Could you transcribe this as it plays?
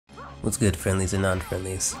What's good, friendlies and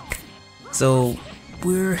non-friendlies? So,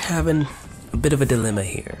 we're having a bit of a dilemma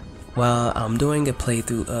here. While I'm doing a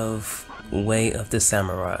playthrough of Way of the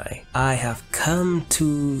Samurai, I have come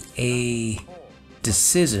to a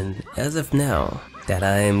decision as of now that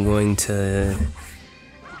I am going to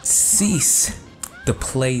cease the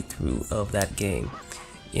playthrough of that game.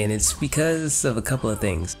 And it's because of a couple of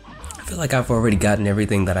things. I feel like I've already gotten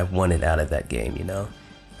everything that I wanted out of that game, you know?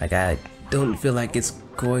 Like, I don't feel like it's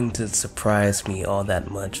going to surprise me all that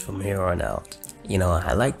much from here on out. You know,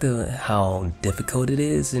 I like how difficult it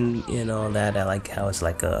is and all that. I like how it's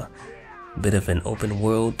like a bit of an open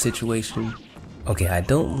world situation. Okay, I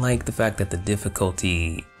don't like the fact that the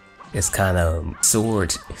difficulty is kind of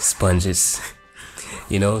sword sponges,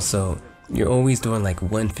 you know, so you're always doing like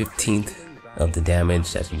 1/15 of the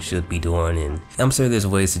damage that you should be doing, and I'm sure there's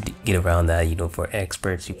ways to get around that, you know, for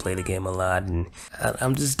experts who play the game a lot, and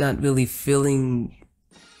I'm just not really feeling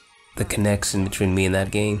the connection between me and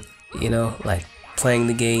that game, you know, like playing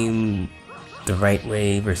the game the right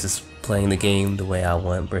way versus playing the game the way I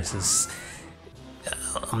want versus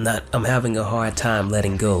I'm having a hard time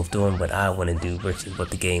letting go of doing what I want to do versus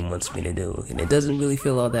what the game wants me to do, and it doesn't really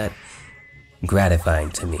feel all that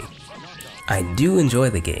gratifying to me. I do enjoy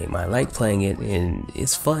the game, I like playing it, and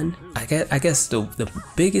it's fun. I guess the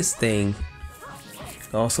biggest thing,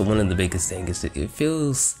 also one of the biggest things, is that it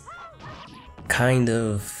feels kind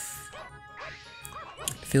of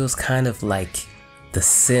like The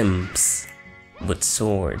Sims with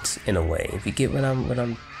swords in a way. If you get what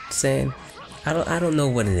I'm saying, I don't know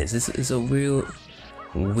what it is. It's a real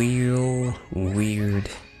weird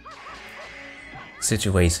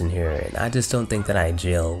situation here, and I just don't think that I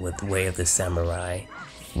gel with Way of the Samurai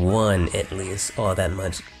 1 at least all that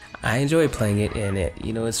much. I enjoy playing it, and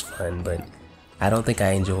you know, it's fun, but I don't think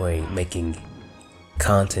I enjoy making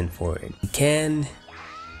content for it. You can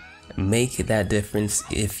make that difference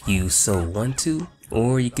if you so want to,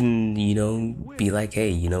 or you can, you know, be like,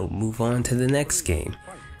 hey, you know, move on to the next game,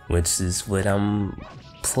 which is what I'm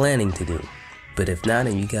planning to do. But if not,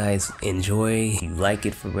 and you guys enjoy, you like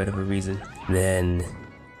it for whatever reason, then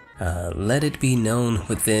let it be known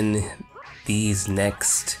within these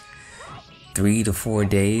next 3 to 4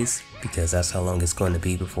 days, because that's how long it's going to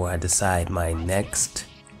be before I decide my next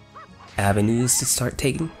avenues to start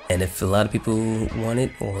taking. And if a lot of people want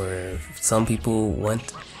it, or if some people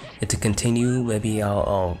want it to continue, maybe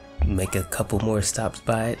I'll make a couple more stops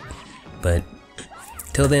by it. But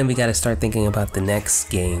till then, we gotta start thinking about the next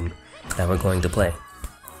game that we're going to play.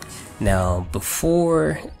 Now,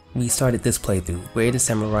 before we started this playthrough, Way of the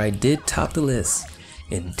Samurai did top the list.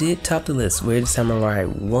 It did top the list, Way of the Samurai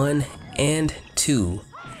 1 and 2.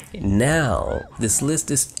 Now, this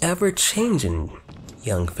list is ever changing,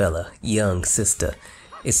 young fella, young sister.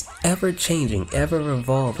 It's ever changing, ever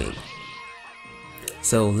evolving.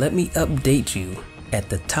 So let me update you. At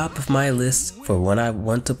the top of my list for what I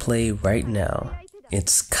want to play right now,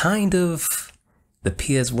 it's kind of the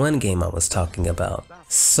PS1 game I was talking about,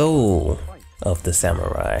 Soul of the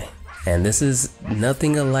Samurai. And this is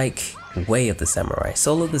nothing alike Way of the Samurai.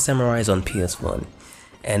 Soul of the Samurai is on PS1,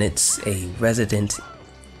 and it's a Resident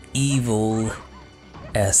Evil-esque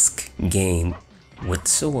game with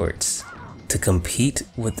swords to compete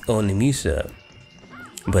with Onimusha.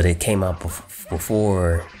 But it came out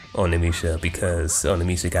before Onimusha because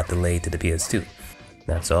Onimusha got delayed to the PS2.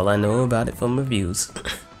 That's all I know about it from reviews.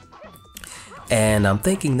 And I'm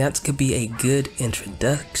thinking that could be a good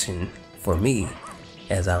introduction for me,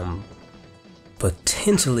 as I'm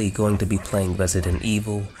potentially going to be playing Resident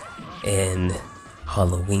Evil in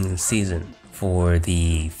Halloween season for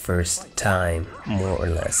the first time, more or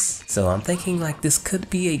less. So I'm thinking like this could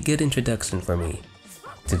be a good introduction for me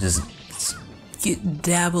to just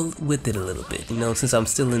dabble with it a little bit, you know, since I'm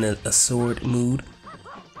still in a sword mood.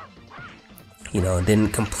 You know,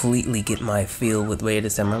 didn't completely get my feel with Way of the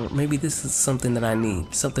Samurai. Maybe this is something that I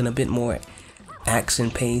need. Something a bit more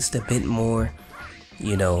action-paced, a bit more,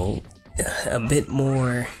 you know, a bit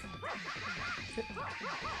more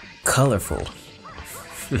colorful.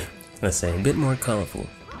 Let's say, a bit more colorful.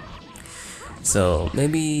 So,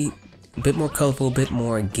 maybe a bit more colorful, a bit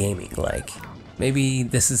more gaming-like. Maybe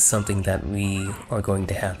this is something that we are going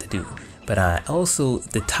to have to do. But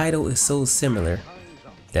the title is so similar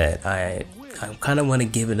that I kind of want to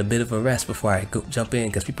give it a bit of a rest before I jump in,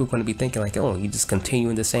 because people are going to be thinking like, oh, you just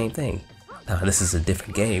continuing the same thing. Nah, this is a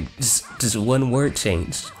different game. Just one word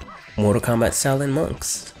changed. Mortal Kombat Shaolin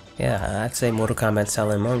Monks. Yeah, I'd say Mortal Kombat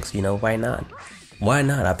Shaolin Monks, you know, why not? Why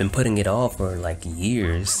not? I've been putting it off for like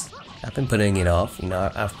years. I've been putting it off, you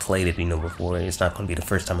know, I've played it, you know, before. It's not going to be the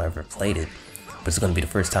first time I ever played it. but it's gonna be the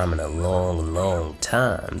first time in a long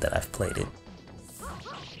time that I've played it.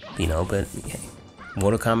 You know, but hey,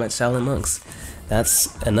 Mortal Kombat Shaolin Monks,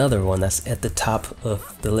 that's another one that's at the top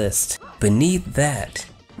of the list. Beneath that,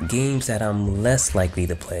 games that I'm less likely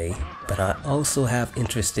to play, but I also have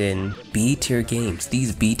interest in B-tier games.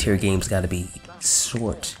 These B-tier games gotta be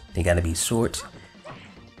short. They gotta be short,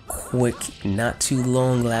 quick, not too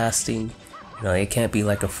long lasting. You know, it can't be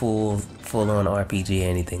like a full-on RPG or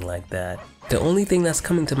anything like that. The only thing that's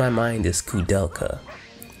coming to my mind is Kudelka,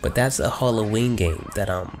 but that's a Halloween game that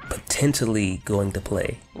I'm potentially going to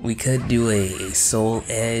play. We could do a Soul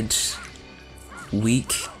Edge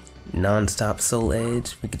week, non-stop Soul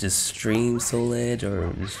Edge. We could just stream Soul Edge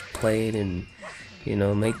or just play it and, you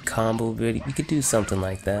know, make combo video. We could do something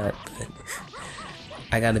like that, but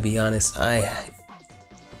I gotta be honest,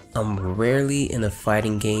 I'm rarely in a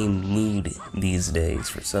fighting game mood these days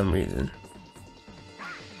for some reason.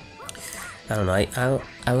 I don't know,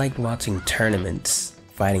 I like watching tournaments.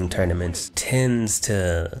 Fighting tournaments tends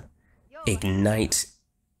to ignite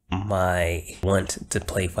my want to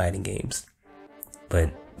play fighting games.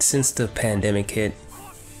 But since the pandemic hit,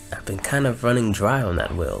 I've been kind of running dry on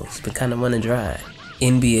that well. It's been kind of running dry.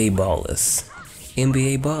 NBA Ballers.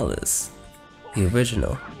 NBA Ballers. The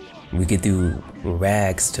original. We could do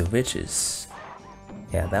Rags to Riches.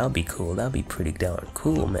 Yeah, that would be cool. That would be pretty darn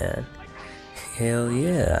cool, man. Hell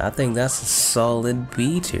yeah, I think that's a solid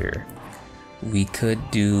B tier. We could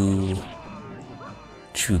do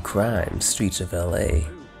True Crime, Streets of LA.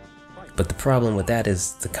 But the problem with that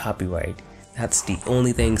is the copyright. That's the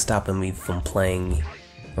only thing stopping me from playing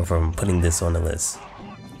or from putting this on the list.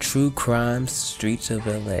 True Crime, Streets of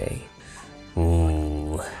LA.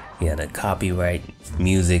 Ooh. Yeah, the copyright,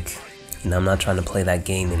 music, and I'm not trying to play that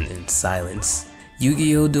game in silence.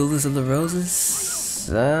 Yu-Gi-Oh! Duelist of the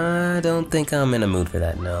Roses? I don't think I'm in a mood for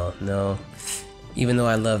that, no. Even though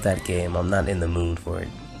I love that game, I'm not in the mood for it.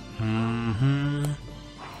 I'm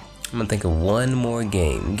gonna think of one more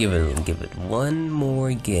game. Give it one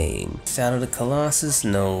more game. Shadow of the Colossus,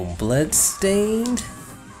 no. Bloodstained?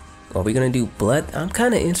 Are we gonna do Blood? I'm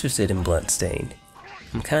kinda interested in Bloodstained.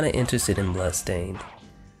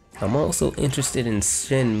 I'm also interested in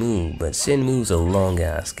Shenmue, but Shenmue's a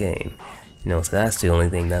long-ass game. You know, so that's the only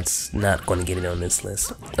thing that's not going to get it on this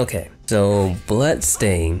list. Okay, so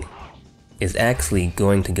Bloodstained is actually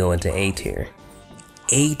going to go into A tier.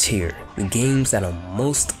 A tier, the games that I'm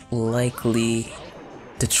most likely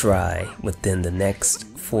to try within the next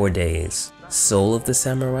 4 days. Soul of the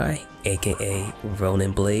Samurai, aka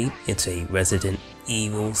Ronin Blade. It's a Resident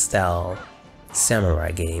Evil style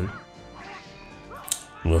samurai game.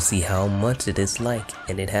 We'll see how much it is like,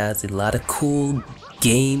 and it has a lot of cool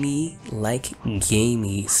gamey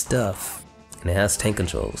stuff, and it has tank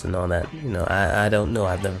controls and all that. You know, I don't know,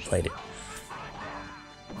 I've never played it.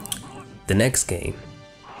 The next game,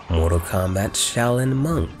 Mortal Kombat Shaolin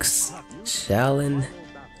Monks. Shaolin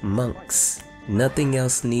Monks. Nothing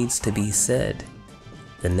else needs to be said.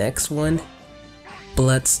 The next one,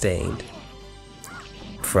 Bloodstained.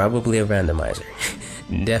 Probably a randomizer.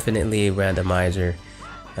 Definitely a randomizer.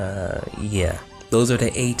 Yeah, those are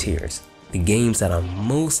the A tiers, the games that I'm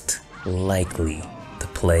most likely to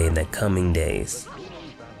play in the coming days.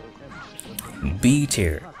 B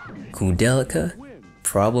tier, Kudelka,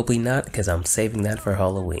 probably not, because I'm saving that for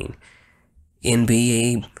Halloween.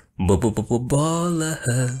 NBA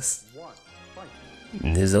Ballers.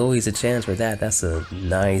 There's always a chance for that. That's a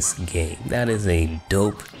nice game. That is a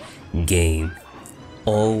dope game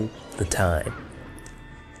all the time.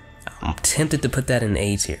 I'm tempted to put that in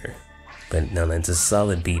A tier, but no, it's a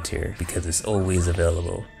solid B tier because it's always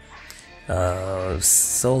available.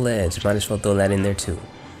 Soul Edge, might as well throw that in there too.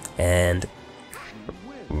 And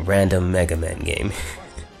random Mega Man game.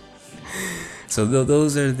 So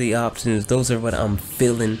those are the options, those are what I'm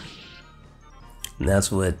feeling. And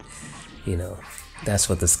that's what, you know, that's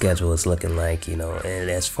what the schedule is looking like, you know. And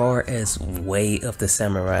as far as Way of the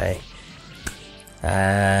Samurai,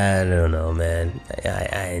 I don't know, man.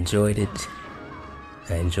 I enjoyed it.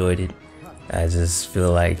 I just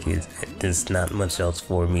feel like there's not much else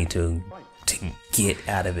for me to get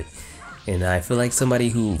out of it. And I feel like somebody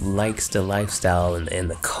who likes the lifestyle and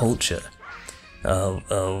the culture of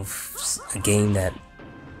a game that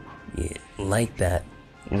like that,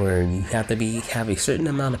 where you have to have a certain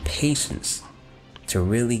amount of patience to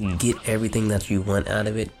really get everything that you want out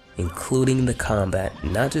of it, including the combat,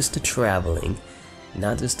 not just the traveling,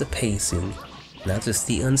 not just the pacing, not just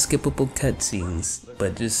the unskippable cutscenes,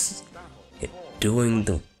 but just doing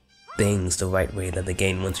the things the right way that the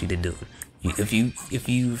game wants you to do. If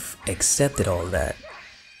you've accepted all that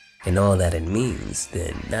and all that it means,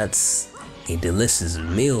 then that's a delicious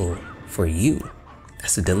meal for you.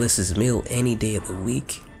 That's a delicious meal any day of the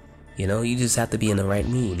week. You know, you just have to be in the right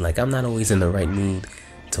mood. Like, I'm not always in the right mood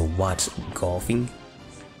to watch golfing,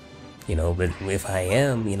 you know, but if I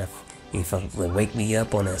am, you know, if I would wake me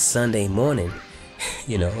up on a Sunday morning,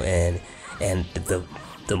 you know, and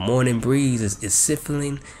the morning breeze is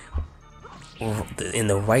siffling in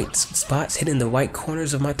the right spots, hitting the right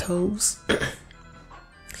corners of my toes,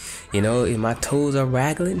 you know, if my toes are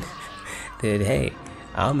raggling, then hey,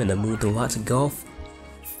 I'm in the mood to watch golf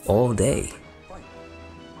all day.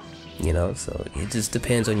 You know, so it just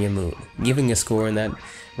depends on your mood. Giving a score on that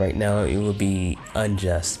right now, it will be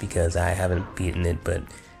unjust because I haven't beaten it, but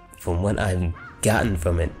from what I've gotten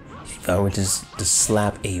from it, if I were just to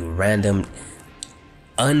slap a random,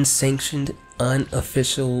 unsanctioned,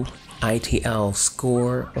 unofficial ITOwl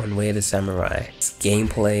score on Way of the Samurai, it's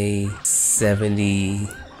gameplay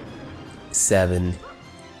 77,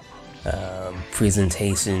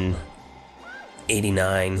 presentation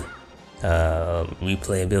 89,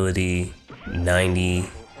 replayability 90.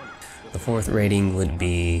 The fourth rating would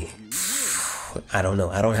be, I don't know,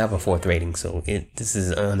 I don't have a fourth rating, so this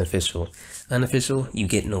is unofficial. Unofficial, you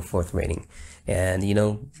get no fourth rating. And you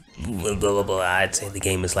know, blah blah blah, I'd say the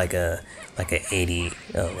game is like a 80,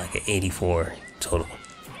 like an 84 total.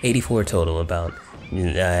 84 total. About,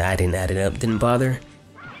 I didn't add it up, didn't bother.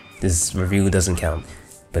 This review doesn't count,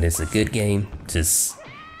 but it's a good game. Just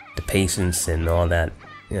the patience and all that.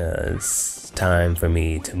 It's time for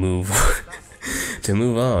me to move to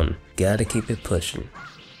move on. Gotta keep it pushing.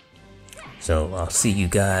 So I'll see you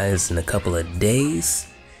guys in a couple of days.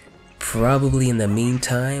 Probably in the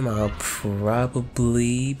meantime, I'll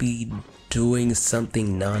probably be doing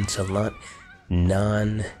something nonchalant,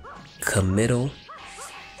 non-committal,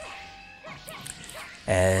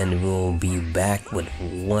 and we'll be back with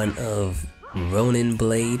one of Ronin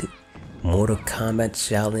Blade, Mortal Kombat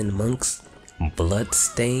Shaolin Monks,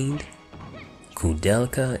 Bloodstained,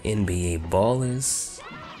 Kudelka, NBA Ballers,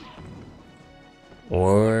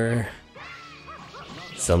 or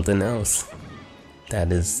something else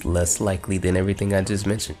that is less likely than everything I just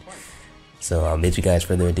mentioned. So I'll bid you guys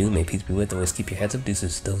further ado. May peace be with. Always keep your heads up,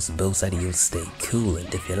 deuces, those both adios, stay cool.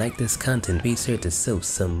 And if you like this content, be sure to show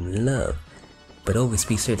some love. But always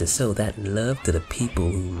be sure to show that love to the people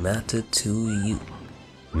who matter to you.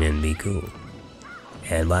 Men, be cool.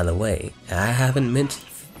 And by the way, I haven't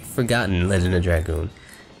forgotten Legend of Dragoon.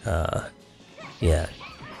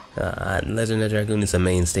 Legend of Dragoon is a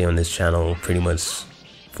mainstay on this channel pretty much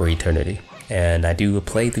for eternity. And I do a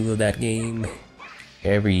playthrough of that game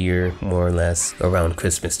every year, more or less, around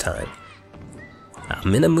Christmas time.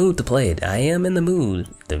 I'm in the mood to play it. I am in the mood.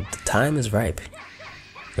 The time is ripe.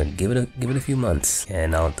 But give it a few months,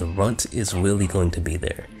 and the runt is really going to be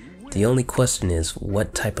there. The only question is,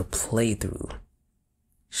 what type of playthrough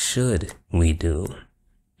should we do?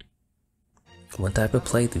 What type of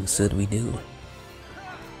playthrough should we do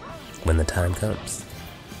when the time comes?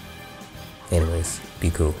 Anyways, be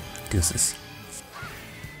cool. Deuces.